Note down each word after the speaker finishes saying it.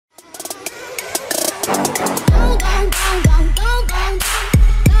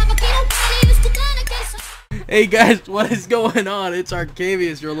Hey guys, what is going on? It's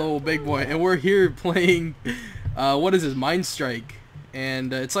Arcaviouse, your little big boy, and we're here playing, what is this, Minestrike,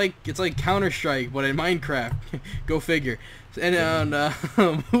 and it's like Counter-Strike, but in Minecraft. Go figure. And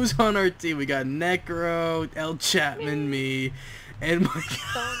who's on our team? We got Necro, El Chapman, me, and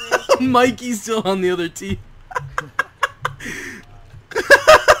Mikey's still on the other team.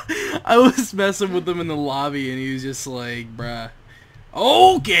 I was messing with him in the lobby, and he was just like, bruh.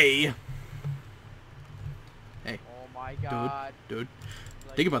 Okay. Hey. Oh my god. Dude.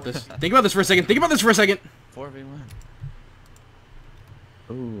 Think about this. Think about this for a second. 4v1.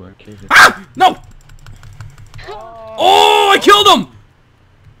 Ooh, Arcaviouse. Ah! No! Oh, I killed him!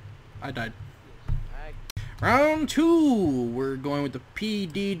 I died. Round 2. We're going with the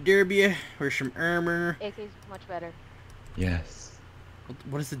PD Derby. Where's some armor? AK's much better. Yes.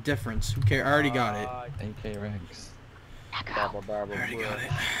 What is the difference? Okay, I already got it. AK Rex. I already got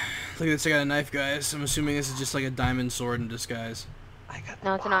it. Look at this, I got a knife, guys. I'm assuming this is just like a diamond sword in disguise.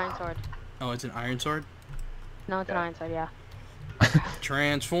 No, it's an iron sword. Oh, it's an iron sword? No, it's an iron sword, yeah.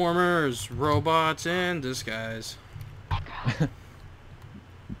 Transformers, robots in disguise.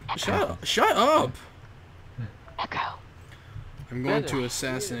 Shut up! Echo. I'm going to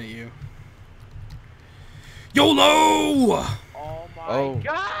assassinate you. YOLO! Oh my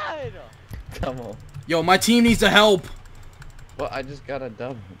god! Come on. Yo, my team needs the help. Well, I just got a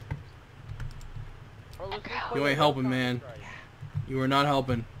double. You ain't helping, man. You are not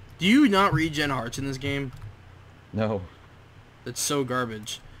helping. Do you not regen hearts in this game? No. That's so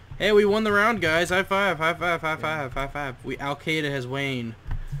garbage. Hey, we won the round, guys. High five, high five, high five, high five. Al Qaeda has waned.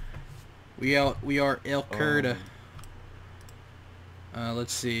 We are El Qaeda.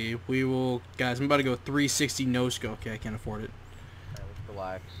 Let's see. We will, guys. I'm about to go 360 no scope. Okay, I can't afford it. Alright, let's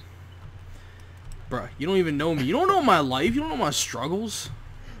relax. Bruh, you don't even know me. You don't know my life. You don't know my struggles.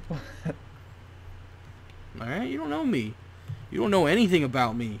 Alright, you don't know me. You don't know anything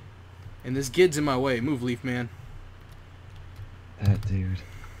about me. And this kid's in my way. Move, Leaf Man. That dude.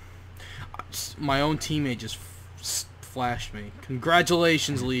 My own teammate just flashed me.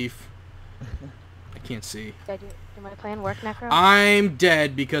 Congratulations, Leaf. I can't see. Did my plan work, Necro? I'm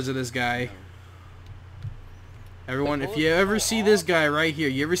dead because of this guy. Everyone, if you ever see this guy right here,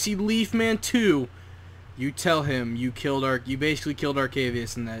 you ever see Leaf Man 2, you tell him you basically killed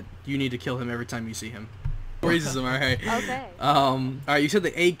Arcaviouse, and that you need to kill him every time you see him. Raises him, alright. Okay. Alright, you said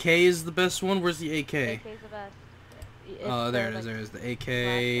the AK is the best one? Where's the AK? AK's the best. Oh, there it is, there it is. The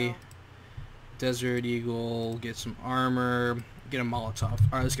AK, Desert Eagle, get some armor, get a Molotov.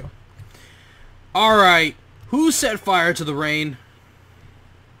 Alright, let's go. Alright, who set fire to the rain?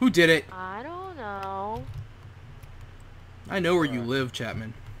 Who did it? I don't know. I know where you live,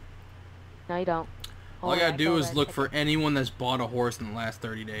 Chapman. No, you don't. All I gotta do is look for anyone that's bought a horse in the last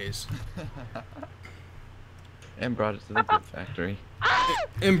 30 days. And brought it to the glue factory.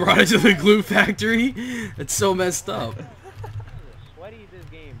 And brought it to the glue factory? It's so messed up. Sweaty this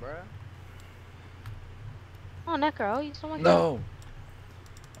game, bro. Oh, Necro, you stole my No!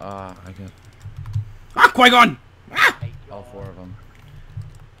 I got Ah, Qui-Gon! Ah! all 4 of them.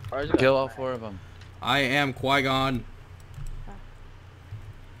 Alright, Kill all 4 of them. I am Qui-Gon.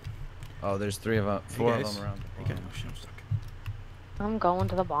 Oh, there's 4 of them around. Okay, oh shit, I'm stuck. I'm going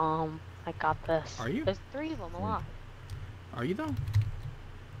to the bomb. I got this. Are you? There's 3 of them alive. Are you though?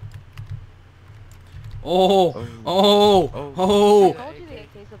 Oh! Oh! I told you the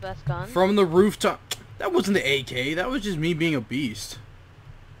AK's the best gun. From the rooftop. That wasn't the AK. That was just me being a beast.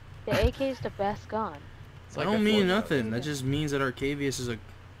 The AK's the best gun. It's I like don't a mean 4-0. nothing. That just means that Arcavius is a...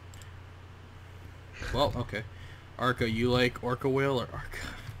 Well, okay. Arca, you like Orca Whale or Arca?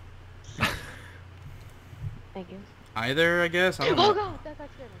 Thank you. Either, I guess. I don't Oh know. god, that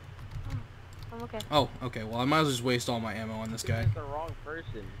scared me. Oh, I'm okay. Oh, okay. Well, I might as well just waste all my ammo on this guy. the wrong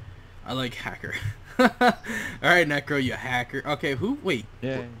person. I like hacker. Alright, Necro, you hacker. Okay, who? Wait.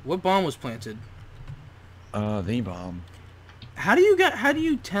 Yeah. What bomb was planted? The bomb. How do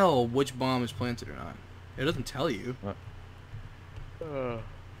you tell which bomb is planted or not? It doesn't tell you. What?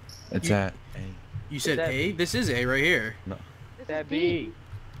 It's at A. You said that A? B? This is A right here. No. This That is B.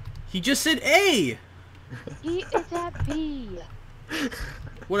 He just said A! It's at B.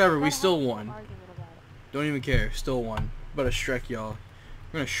 Whatever, we That still has no won. argument about it. Don't even care. Still won. But a Shrek y'all.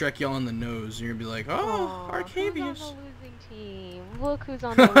 We're gonna Shrek y'all in the nose. And you're gonna be like, oh, Aw, Who's Arcavius. on the losing team? Look who's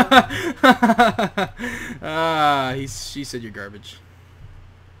on the losing team. She said you're garbage.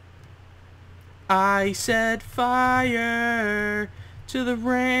 I set fire to the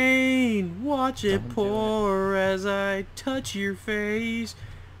rain. Watch it Don't do pour as I touch your face.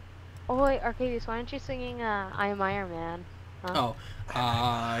 Oh wait, Arcaviouse, why aren't you singing I Am Iron Man? Huh? Oh,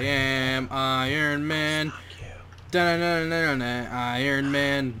 I am Iron Man. Da-na-na-na-na-na, Iron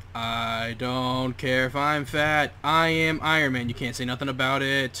Man. I don't care if I'm fat. I am Iron Man. You can't say nothing about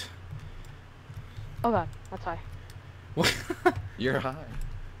it. Oh god, that's high. What? You're high.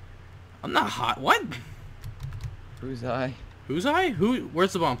 I'm not hot. What? Who's high? Who's I? Who?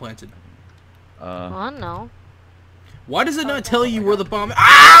 Where's the bomb planted? I don't know. Why does it not tell you where the bomb?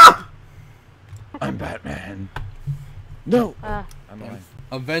 Ah! I'm Batman. No. Uh, I'm alive.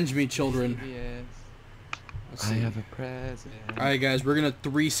 Avenge me, children. Yes. Let's I see. have a present. All right, guys, we're gonna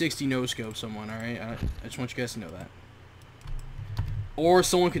 360 no scope someone. All right, I just want you guys to know that. Or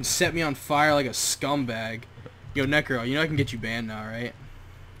someone can set me on fire like a scumbag. Yo, Necro, you know I can get you banned now, right?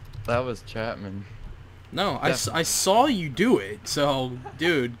 That was Chapman. No, I saw you do it. So,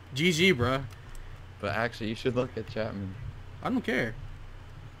 dude, GG, bruh. But actually, you should look at Chapman. I don't care.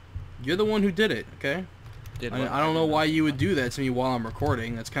 You're the one who did it, okay? Did I don't know why you would do that to me while I'm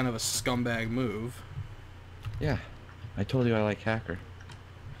recording. That's kind of a scumbag move. Yeah, I told you I like Hacker.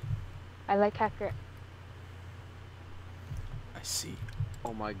 I like Hacker. I see.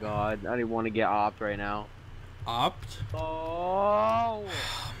 Oh my god, I didn't want to get opt right now. Opt? Oh! Oh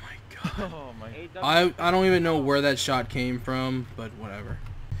my god. Oh my. I don't even know where that shot came from, but whatever.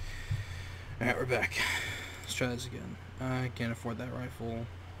 Alright, we're back. Let's try this again. I can't afford that rifle.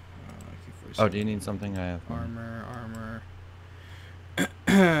 Oh, do you need something? I have. Armor. We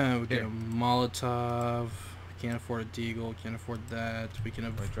get a Molotov. We can't afford a Deagle. Can't afford that. We can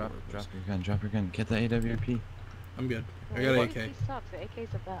afford. Drop your gun. Get the AWP. I'm good. I got an AK. AK sucks. The AK's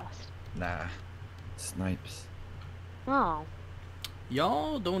the best. Nah. Snipes. No.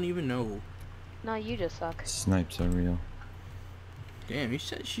 Y'all don't even know. No, you just suck. Snipes are real. Damn,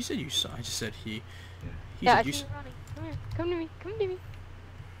 she said you saw. I just said he. He Yeah, I said you. see you running. Come here. Come to me. Come to me.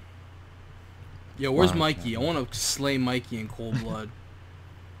 Yo, where's Wow, Mikey? I want to slay Mikey in cold blood.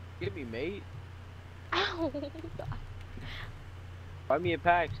 Give me, mate. Ow. Buy me a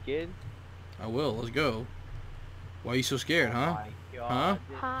packs, kid. I will. Let's go. Why are you so scared, huh? My god,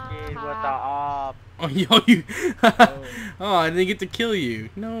 Huh? this kid with the op. Oh, yo, you. Oh, I didn't get to kill you.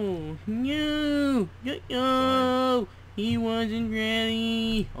 No. He wasn't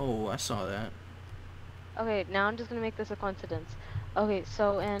ready. Oh, I saw that. Okay, now I'm just gonna make this a coincidence. Okay,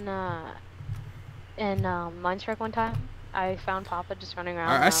 so in Minestrike one time, I found Papa just running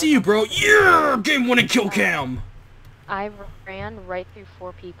around. Alright, I see you, bro. Yeah! Game winning kill cam! I ran right through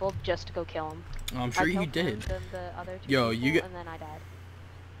 4 people just to go kill him. I'm sure I you killed him, did. then the other 2 Yo, people, you get. and then I died.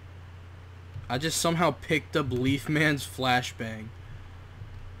 I just somehow picked up Leaf Man's flashbang.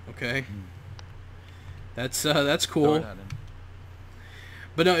 Okay. That's cool.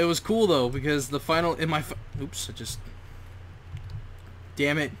 But no, it was cool though because the final in my oops, I just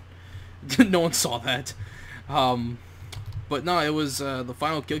damn it. No one saw that. But no, it was the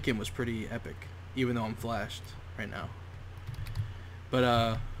final kill cam was pretty epic even though I'm flashed right now.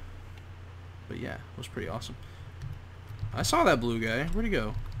 But yeah, it was pretty awesome. I saw that blue guy. Where'd he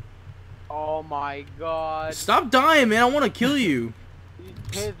go? Oh my god. Stop dying, man. I want to kill you. These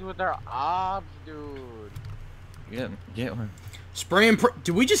kids with their ops, dude. Get one. Spray and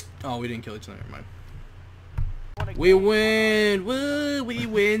did we just... Oh, we didn't kill each other. Never mind. We win. Woo, we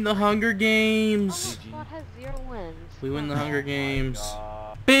win the Hunger Games. Oh, my squad has 0 wins. We win the Hunger Games.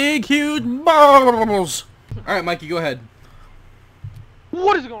 God. Big, huge balls. All right, Mikey, go ahead.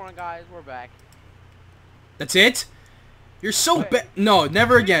 What is going on, guys? We're back. That's it? You're so bad. No,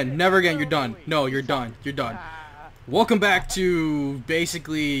 never again. Never again. You're done. No, you're done. You're done. Welcome back to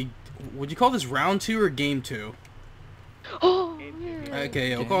basically... Would you call this round 2 or game 2? Oh, Okay,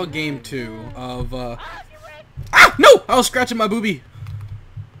 yeah, we'll call it game 2 of, Ah! No! I was scratching my boobie!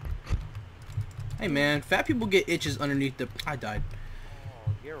 Hey, man. Fat people get itches underneath the... I died.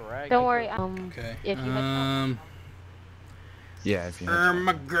 Oh, get right. don't worry. Okay. If you had Yeah, if you Oh had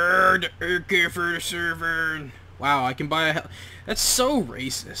my god, AK for the server. Wow, I can buy a that's so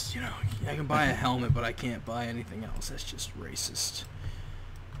racist, you know. I can buy a helmet, but I can't buy anything else. That's just racist.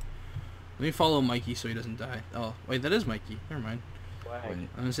 Let me follow Mikey so he doesn't die. Oh, wait, that is Mikey. Never mind. Wait. Wait. I'm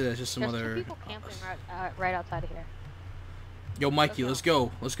gonna say that's just some there's other... 2 people camping right outside of here. Yo, Mikey, let's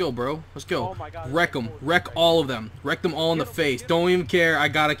go. Let's go, bro. Let's go. Oh my god, Wreck them. Wreck all of them. Wreck them all in the Get 'em, face. get 'em. Don't even care. I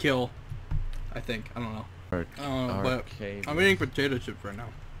got to kill. I think. I don't know. Arc But Arcaviouse. I'm eating potato chips right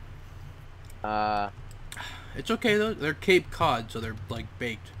now. It's okay, though. They're Cape Cod, so they're, like,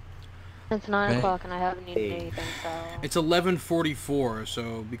 baked. It's 9 Okay. o'clock and I haven't eaten Hey. anything, so... It's 11:44,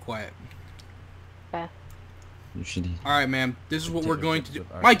 so be quiet. Okay. You should eat. All right, man. This is what we're Potato going chips to do.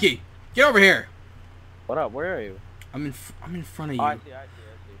 with Arca. Mikey, get over here. What up? Where are you? I'm in front of Oh, I you. see.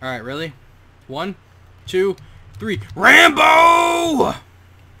 Alright, really? 1, 2, 3. Rambo! Oh.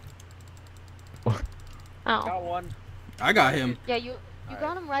 Got one. I got him. Yeah, you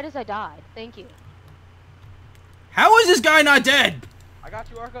got him right as I died. Thank you. How is this guy not dead? I got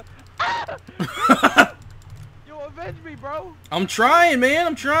you, Arca. Yo, avenge me, bro. I'm trying, man.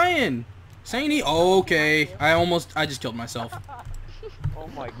 I'm trying. Saying he. Oh, okay. I just killed myself. Oh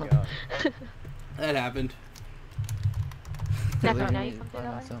my god. That happened. Now you Literally come by through that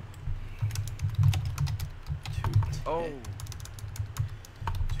way? myself. Oh. Okay.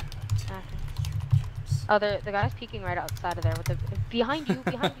 Oh, the guy's peeking right outside of there with the behind you,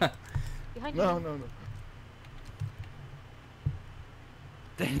 behind you, behind you. No.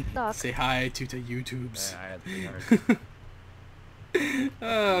 Dang. Suck. Say hi to the YouTubes. Yeah, I had 3 hearts.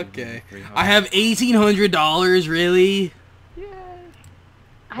 Okay. 3 hearts. I have $1,800. Really? Yeah.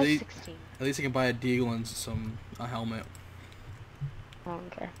 I have They- 16. At least I can buy a deagle and a helmet. I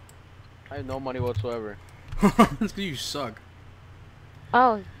don't care. I have no money whatsoever. That's because you suck.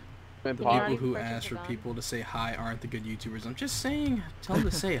 Oh, Been The You're not people pocket. who even ask for purchasing people to say hi aren't the good YouTubers. I'm just saying, tell them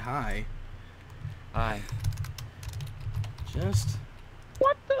to say hi. Hi. Just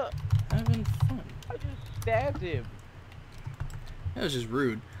What the? having fun. I just stabbed him. That was just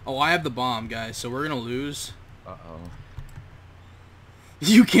rude. Oh, I have the bomb, guys, so we're gonna lose. Uh-oh.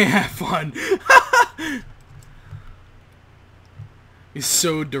 You can't have fun. He's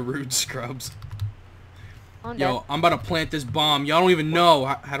so Darude Scrubs. I'm Yo, dead. I'm about to plant this bomb. Y'all don't even know.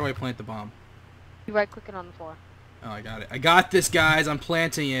 How do I plant the bomb? You right clicking on the floor. Oh, I got it. I got this, guys. I'm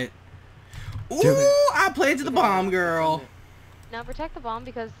planting it. Ooh, Do it. I planted the bomb, girl. Now protect the bomb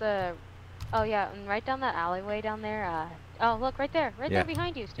because oh yeah, and right down that alleyway down there. Oh look, right there, right Yeah. there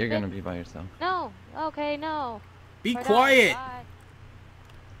behind you. Stupid. You're gonna be by yourself. No. Okay, no. Be Right on, quiet.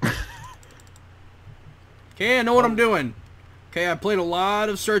 bye. Okay, I know what I'm doing. Okay, I played a lot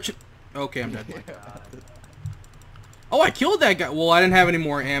of search. Okay, I'm dead. Oh, I killed that guy. Well, I didn't have any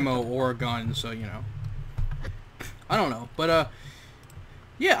more ammo or a gun, so, you know. I don't know. But,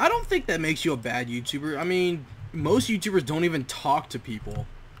 yeah, I don't think that makes you a bad YouTuber. I mean, most YouTubers don't even talk to people.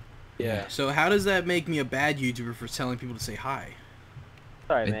 Yeah. So how does that make me a bad YouTuber for telling people to say hi?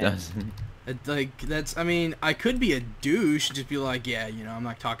 Sorry, It man. doesn't. I mean, I could be a douche, just be like, yeah, you know, I'm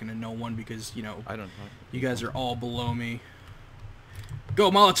not talking to no one because, you know, I don't talk. you guys are all below me. Go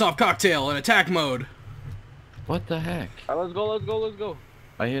Molotov cocktail in attack mode. What the heck? Alright, let's go, let's go, let's go.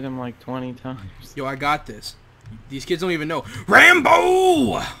 I hit him like 20 times. Yo, I got this. These kids don't even know.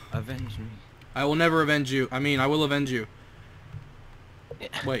 Rambo! Avenge me. I will never avenge you. I mean, I will avenge you.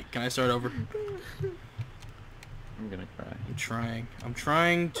 Wait, can I start over? I'm gonna cry. I'm trying. I'm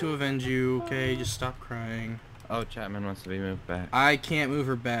trying to avenge you, okay? Just stop crying. Oh, Chapman wants to be moved back. I can't move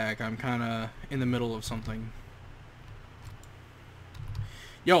her back. I'm kind of in the middle of something.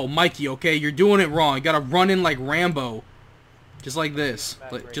 Yo, Mikey, okay? You're doing it wrong. You gotta run in like Rambo. Just like this.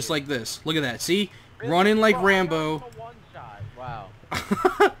 Just like this. Look at that. See? Run in like Bro, I Rambo. got him a one shot. Wow.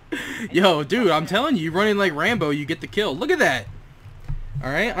 Yo, dude, I'm telling you, you run in like Rambo, you get the kill. Look at that.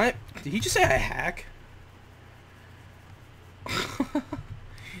 Alright? Did he just say I hack?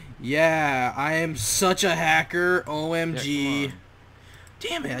 Yeah, I am such a hacker. OMG. Yeah,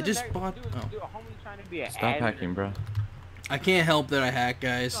 Damn it, I just bought... Dude, Oh. dude, a homie trying to be an Stop admin. hacking, bro. I can't help that I hack,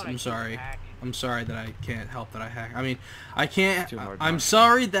 guys. Don't I I'm keep sorry. hacking? I'm sorry that I can't help that I hack. I mean, I can't... Too hard I'm not.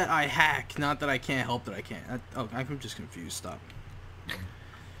 sorry that I hack, not that I can't help that I can't. Oh, I'm just confused. Stop.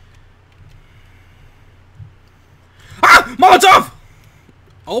 Ah! Molotov!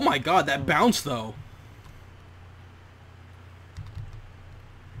 Oh my god, that bounced, though.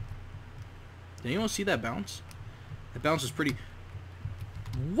 Did anyone see that bounce? That bounce was pretty...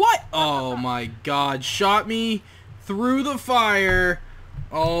 What? Oh my god. Shot me through the fire.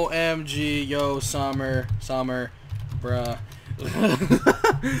 OMG. Yo, Summer. Summer. Bruh.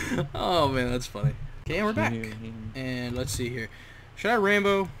 Oh man, that's funny. Okay, and we're back. And let's see here. Should I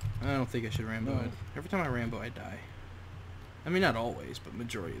Rambo? I don't think I should Rambo. No. Every time I Rambo, I die. I mean, not always, but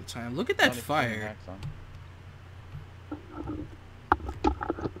majority of the time. Look at that fire.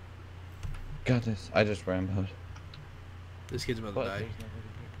 Got this. I just ramboed. This kid's about to die.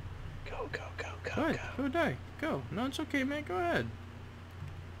 Go, go, go, go, Go ahead. Go die. Go. No, it's okay, man. Go ahead.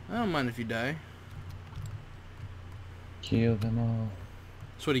 I don't mind if you die. Kill them all.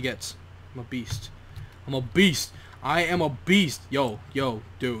 That's what he gets. I'm a beast. I'm a beast. I am a beast. Yo, dude,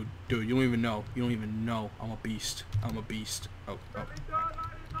 you don't even know. You don't even know. I'm a beast. I'm a beast. Oh.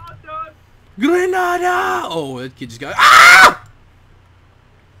 Grenada! Oh, that kid just got... Ah!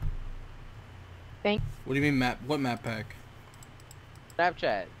 What do you mean map? What map pack?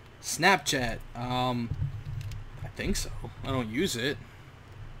 Snapchat. Snapchat. I think so. I don't use it.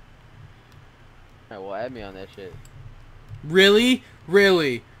 Alright, well, add me on that shit. Really?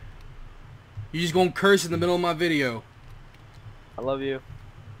 Really? You just gonna curse in the middle of my video? I love you.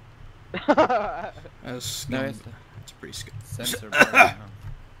 That's No, that's pretty scary. Censor button, huh?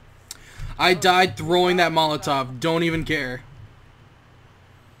 I died throwing that Molotov. Don't even care.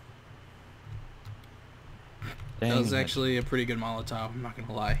 That was Dang it. actually a pretty good Molotov. I'm not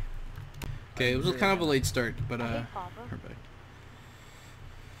gonna lie. Okay, it was kind of a late start, but perfect.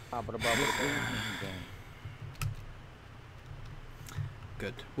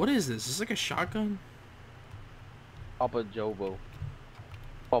 Good. What is this? Is this like a shotgun? Papa Jobo.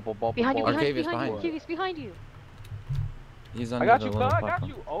 Papa, papa, Behind you, papa. behind you, Arcavius behind you, behind Arcavius, behind you. He's I under got the you, little cuz. I papa. got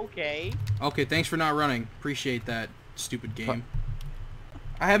you. Okay. Okay, thanks for not running. Appreciate that, stupid game.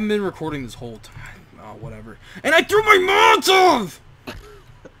 I haven't been recording this whole time. Oh, whatever. And I threw my Molotov!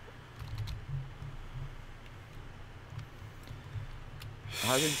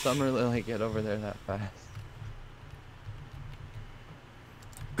 How did Summer like get over there that fast?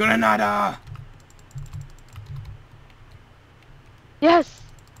 Granada! Yes!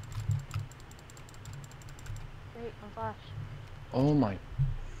 Great, my flash. Oh my.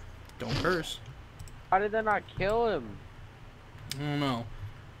 Don't curse. How did that not kill him? I don't know.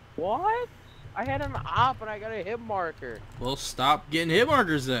 What? I had an op and I got a hit marker. Well, stop getting hit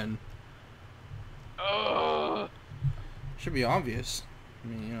markers then. Ugh. Should be obvious. I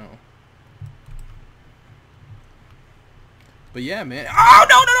mean, you know. But yeah, man. Oh,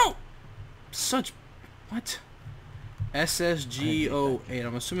 no, no, no! Such... What? SSG-08.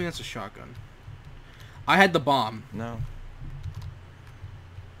 I'm assuming that's a shotgun. I had the bomb. No.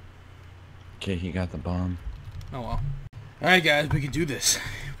 Okay, he got the bomb. Oh, well. Alright, guys. We can do this.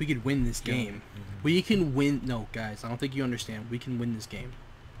 We can win this game. We can win... No, guys. I don't think you understand. We can win this game.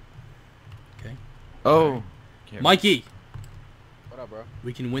 Okay? Oh. Right. Mikey! What up, bro?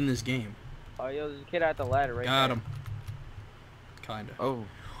 We can win this game. Oh, yo, there's a kid at the ladder right Got there. him. Kinda. Oh.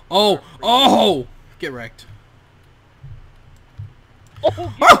 Oh! Oh! Get wrecked.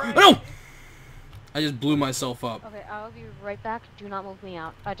 Oh, Oh! No! I just blew myself up. Okay, I'll be right back. Do not move me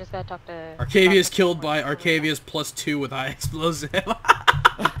out. I just gotta talk to... Arcavius killed by Arcavius +2 with high explosive.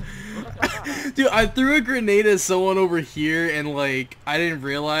 Dude, I threw a grenade at someone over here and like I didn't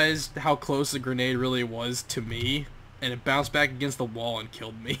realize how close the grenade really was to me, and it bounced back against the wall and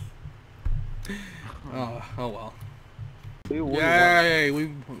killed me. Oh well. We won. Yay,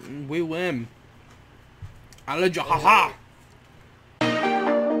 we win. I let you, haha.